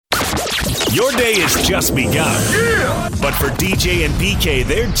Your day has just begun. Yeah! But for DJ and PK,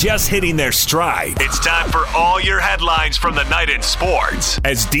 they're just hitting their stride. It's time for all your headlines from the night in sports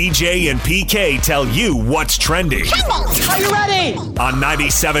as DJ and PK tell you what's trending. Are you ready? On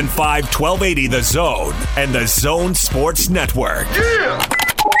 97.5 1280 The Zone and The Zone Sports Network. Yeah!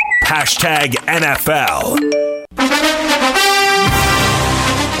 Hashtag NFL.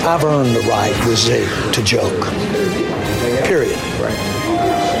 I've earned the right with Zeke to joke. Period.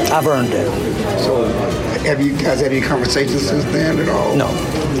 I've earned it. So, have you guys had any conversations since then at all? No.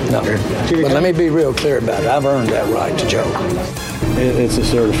 But let me be real clear about it. I've earned that right to joke. It's a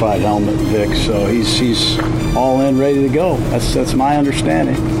certified helmet, Vic, so he's all in, ready to go. That's my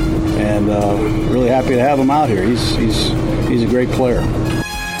understanding, and really happy to have him out here. He's a great player.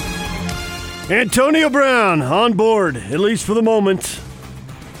 Antonio Brown on board, at least for the moment.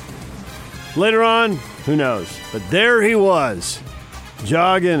 Later on, who knows? But there he was,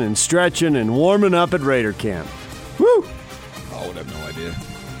 jogging and stretching and warming up at Raider camp. Woo! I would have no idea.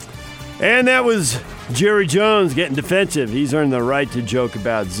 And that was Jerry Jones getting defensive. He's earned the right to joke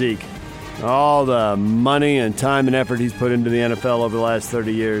about Zeke. All the money and time and effort he's put into the NFL over the last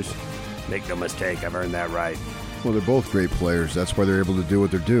 30 years. Make no mistake, I've earned that right. Well, they're both great players. That's why they're able to do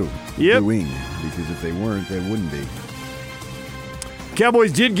what they're doing. Because if they weren't, they wouldn't be.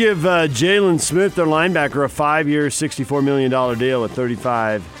 Cowboys did give Jalen Smith, their linebacker, a 5-year, $64 million deal with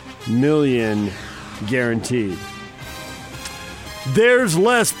 $35 million guaranteed. There's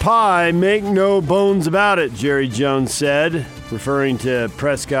less pie, make no bones about it, Jerry Jones said, referring to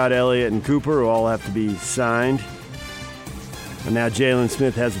Prescott, Elliott, and Cooper, who all have to be signed. And now Jalen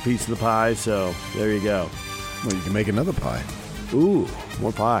Smith has a piece of the pie, so there you go. Well, you can make another pie. Ooh,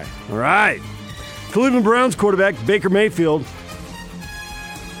 more pie. All right. Cleveland Browns quarterback Baker Mayfield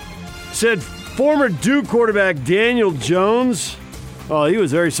said former Duke quarterback Daniel Jones, he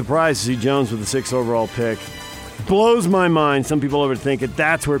was very surprised to see Jones with the 6th overall pick. Blows my mind. Some people overthink it.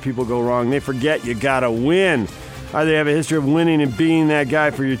 That's where people go wrong. They forget you got to win. Either you have a history of winning and being that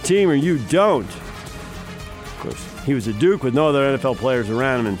guy for your team or you don't. Of course, he was at Duke with no other NFL players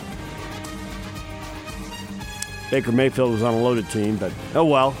around him, and Baker Mayfield was on a loaded team, but oh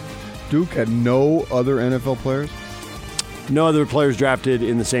well. Duke had no other NFL players? No other players drafted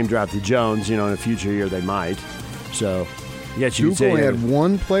in the same draft as Jones. In a future year they might. So, yes, you could say. Duke only had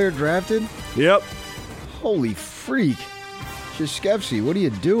one player drafted? Yep. Holy freak. Krzyzewski, what are you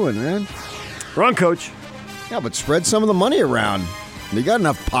doing, man? Wrong, coach. Yeah, but spread some of the money around. You got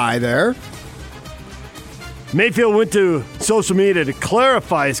enough pie there. Mayfield went to social media to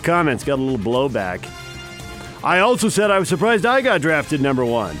clarify his comments. Got a little blowback. I also said I was surprised I got drafted number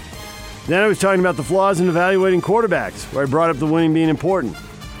 1. Then I was talking about the flaws in evaluating quarterbacks, where I brought up the winning being important.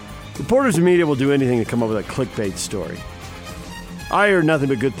 Reporters and media will do anything to come up with a clickbait story. I heard nothing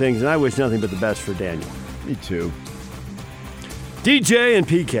but good things, and I wish nothing but the best for Daniel. Me too. DJ and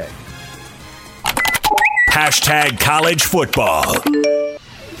PK. Hashtag college football.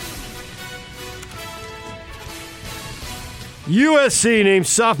 USC named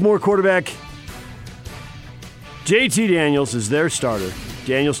sophomore quarterback JT Daniels as their starter.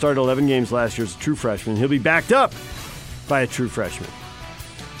 Daniels started 11 games last year as a true freshman. He'll be backed up by a true freshman.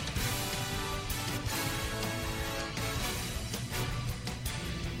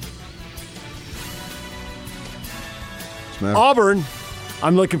 Auburn,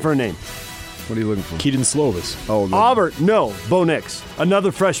 I'm looking for a name. What are you looking for? Keaton Slovis. Oh, Auburn, no, Bo Nix,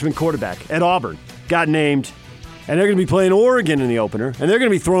 another freshman quarterback at Auburn, got named, and they're going to be playing Oregon in the opener, and they're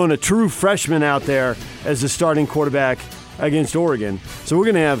going to be throwing a true freshman out there as the starting quarterback against Oregon. So we're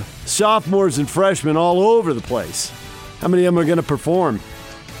going to have sophomores and freshmen all over the place. How many of them are going to perform?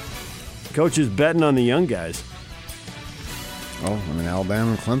 Coach is betting on the young guys. Oh,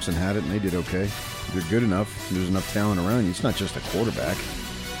 Alabama and Clemson had it, and they did okay. They're good enough. There's enough talent around you. It's not just a quarterback.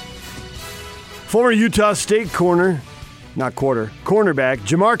 Former Utah State cornerback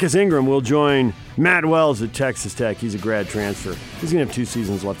Jamarcus Ingram will join Matt Wells at Texas Tech. He's a grad transfer. He's going to have 2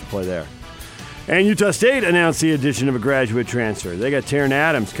 seasons left to play there. And Utah State announced the addition of a graduate transfer. They got Taron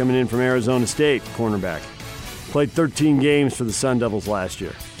Adams coming in from Arizona State, cornerback. Played 13 games for the Sun Devils last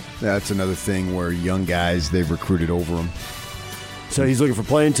year. That's another thing where young guys, they've recruited over him. So he's looking for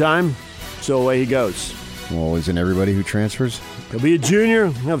playing time, so away he goes. Well, isn't everybody who transfers? He'll be a junior,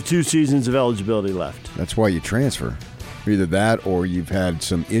 have 2 seasons of eligibility left. That's why you transfer. Either that or you've had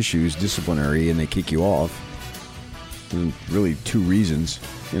some issues, disciplinary, and they kick you off. There's really 2 reasons.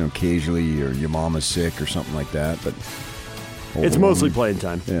 Occasionally or your mama's sick or something like that. But it's mostly playing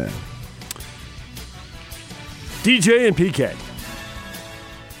time. Yeah. DJ and PK.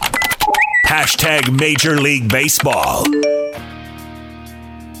 Hashtag Major League Baseball.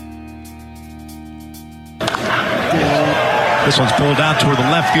 This one's pulled out toward the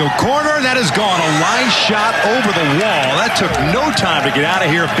left field corner. That has gone a line shot over the wall. That took no time to get out of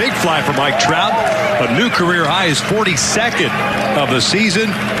here. Big fly for Mike Trout. A new career high, is 42nd of the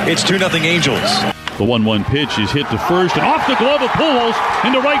season. It's 2-0 Angels. The 1-1 pitch is hit to first and off the glove of Pujols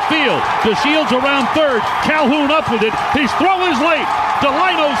into right field. DeShields around third. Calhoun up with it. His throw is late.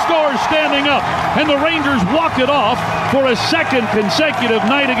 Delino scores standing up, and the Rangers walk it off for a second consecutive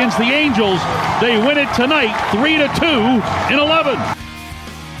night against the Angels. They win it tonight, 3-2 in 11.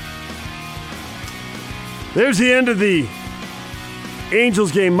 There's the end of the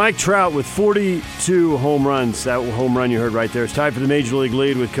Angels game. Mike Trout with 42 home runs. That home run you heard right there is tied for the Major League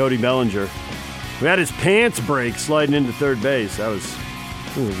lead with Cody Bellinger. We had his pants break sliding into third base. That was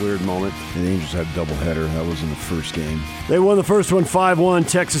a weird moment. And the Angels had a doubleheader. That was in the first game. They won the first one 5-1.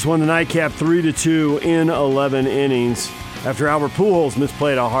 Texas won the nightcap 3-2 in 11 innings. After Albert Pujols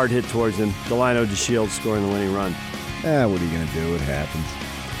misplayed a hard hit towards him, Delino DeShields scoring the winning run. What are you going to do? It happens.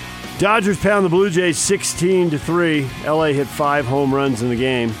 Dodgers pound the Blue Jays 16-3. LA hit 5 home runs in the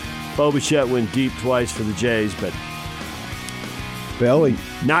game. Bo Bichette went deep twice for the Jays, but Belly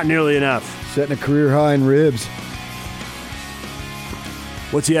not nearly enough. setting a career high in ribs.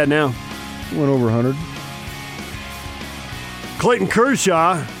 What's he at now? Went over 100. Clayton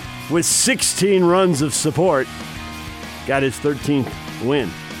Kershaw, with 16 runs of support, got his 13th win.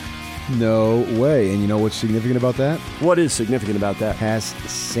 No way. And you know what's significant about that? What is significant about that? Past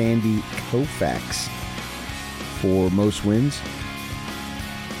Sandy Koufax for most wins.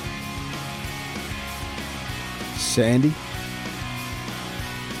 Sandy?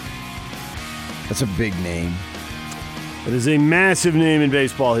 That's a big name. It is a massive name in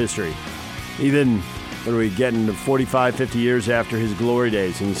baseball history. Even, what are we getting, to 45, 50 years after his glory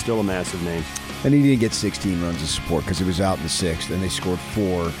days, and he's still a massive name. And he didn't get 16 runs of support because he was out in the 6th, and they scored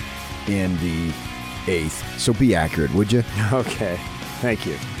 4 in the 8th. So be accurate, would you? Okay. Thank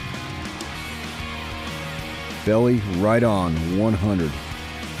you. Belly right on 100.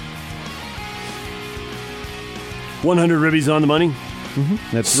 100 ribbies on the money.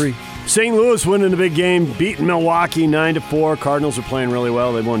 That's 3. St. Louis winning the big game, beating Milwaukee 9-4. Cardinals are playing really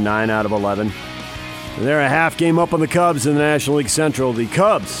well. They won 9 out of 11. And they're a half game up on the Cubs in the National League Central. The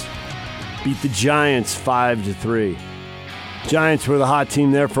Cubs beat the Giants 5-3. Giants were the hot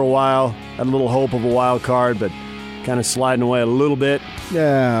team there for a while. Had a little hope of a wild card, but kind of sliding away a little bit.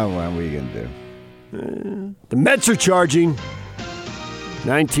 Yeah, well, what are you going to do? The Mets are charging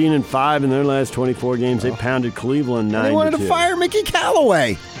 19-5 in their last 24 games. They pounded Cleveland 9-2. They wanted to fire Mickey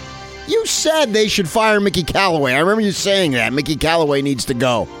Callaway. You said they should fire Mickey Callaway. I remember you saying that. Mickey Callaway needs to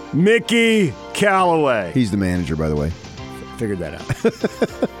go. Mickey Callaway. He's the manager, by the way. Figured that out.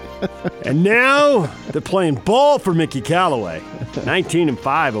 And now they're playing ball for Mickey Callaway.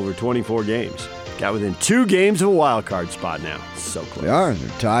 19-5 over 24 games. Got within 2 games of a wild card spot now. So close. They are.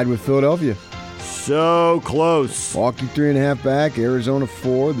 They're tied with Philadelphia. So close. Milwaukee 3.5 back. Arizona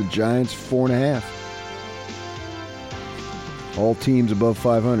 4. The Giants 4.5. All teams above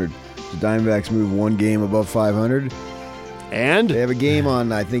 500. The Diamondbacks move 1 game above 500. And? They have a game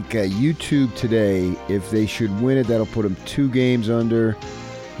on, I think, YouTube today. If they should win it, that'll put them 2 games under.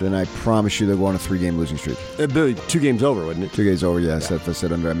 Then I promise you they'll go on a 3-game losing streak. It'd be 2 games over, wouldn't it? 2 games over, yes. Yeah. If I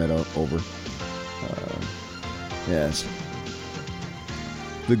said under, I meant over. Yes.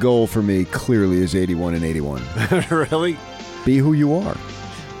 The goal for me clearly is 81-81. Really? Be who you are.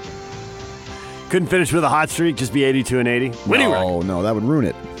 Couldn't finish with a hot streak, just be 82-80? Winning record. No, that would ruin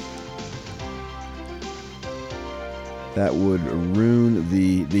it. That would ruin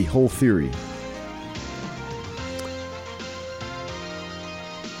the whole theory.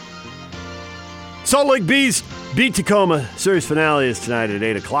 Salt Lake Bees beat Tacoma. Series finale is tonight at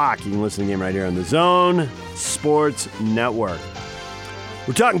 8 o'clock. You can listen to the game right here on the Zone Sports Network.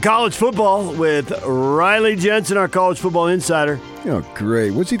 We're talking college football with Riley Jensen, our college football insider. Oh,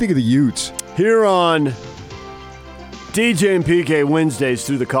 great. What's he think of the Utes? Here on DJ and PK Wednesdays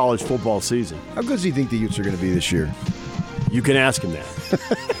through the college football season. How good does he think the Utes are going to be this year? You can ask him that.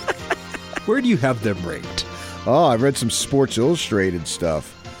 Where do you have them ranked? Oh, I've read some Sports Illustrated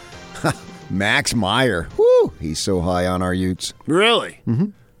stuff. Max Meyer. Woo! He's so high on our Utes. Really?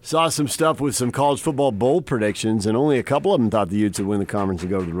 Mm-hmm. Saw some stuff with some college football bowl predictions, and only a couple of them thought the Utes would win the conference and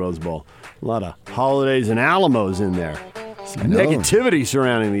go to the Rose Bowl. A lot of Holidays and Alamos in there. Some negativity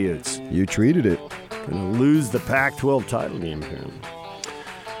surrounding the Utes. You treated it. Going to lose the Pac-12 title game, apparently.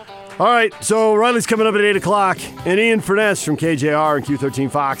 All right, so Riley's coming up at 8 o'clock, and Ian Furness from KJR and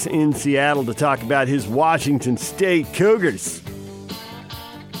Q13 Fox in Seattle to talk about his Washington State Cougars.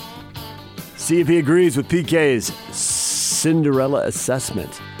 See if he agrees with PK's Cinderella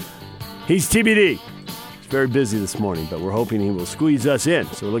assessment. He's TBD. very busy this morning, but we're hoping he will squeeze us in.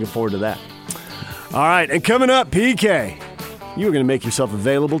 So we're looking forward to that. All right, and coming up, PK, you are going to make yourself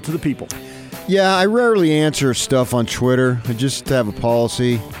available to the people. Yeah, I rarely answer stuff on Twitter. I just have a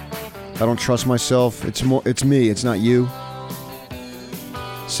policy. I don't trust myself. It's me. It's not you.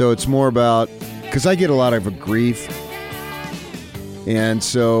 So it's more about, because I get a lot of grief. And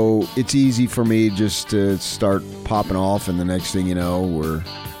so it's easy for me just to start popping off, and the next thing you know, we're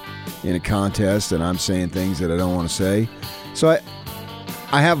in a contest and I'm saying things that I don't want to say. So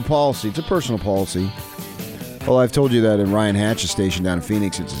I have a policy. It's a personal policy. Well, I've told you that in Ryan Hatch's station down in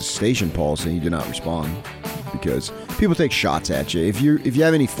Phoenix, it's a station policy. He did not respond because people take shots at you. If you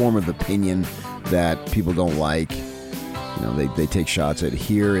have any form of opinion that people don't like, they take shots at it.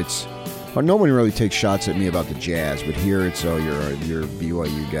 Here it's... No one really takes shots at me about the Jazz, but here it's, you're a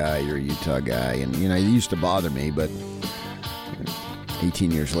BYU guy, you're a Utah guy, and it used to bother me, but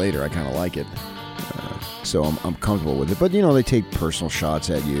 18 years later, I kind of like it, so I'm comfortable with it. But they take personal shots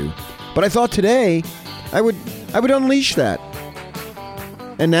at you. But I thought today I would unleash that,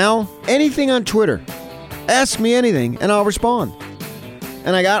 and now anything on Twitter, ask me anything, and I'll respond.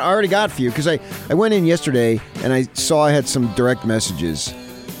 And I already got a few because I went in yesterday and I saw I had some direct messages.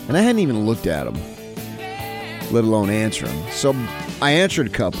 And I hadn't even looked at them, let alone answer them. So I answered a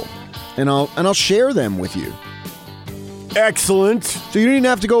couple, and I'll share them with you. Excellent. So you don't even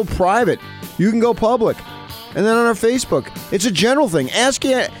have to go private. You can go public. And then on our Facebook, it's a general thing. Ask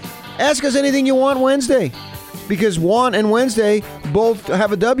us anything you want Wednesday, because Want and Wednesday both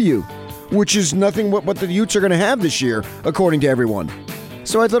have a W, which is nothing what the Utes are going to have this year, according to everyone.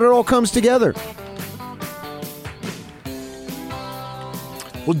 So I thought it all comes together.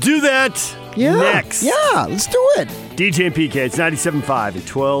 We'll do that next. Yeah, let's do it. DJ and PK, it's 97.5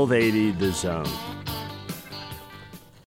 at 1280 The Zone.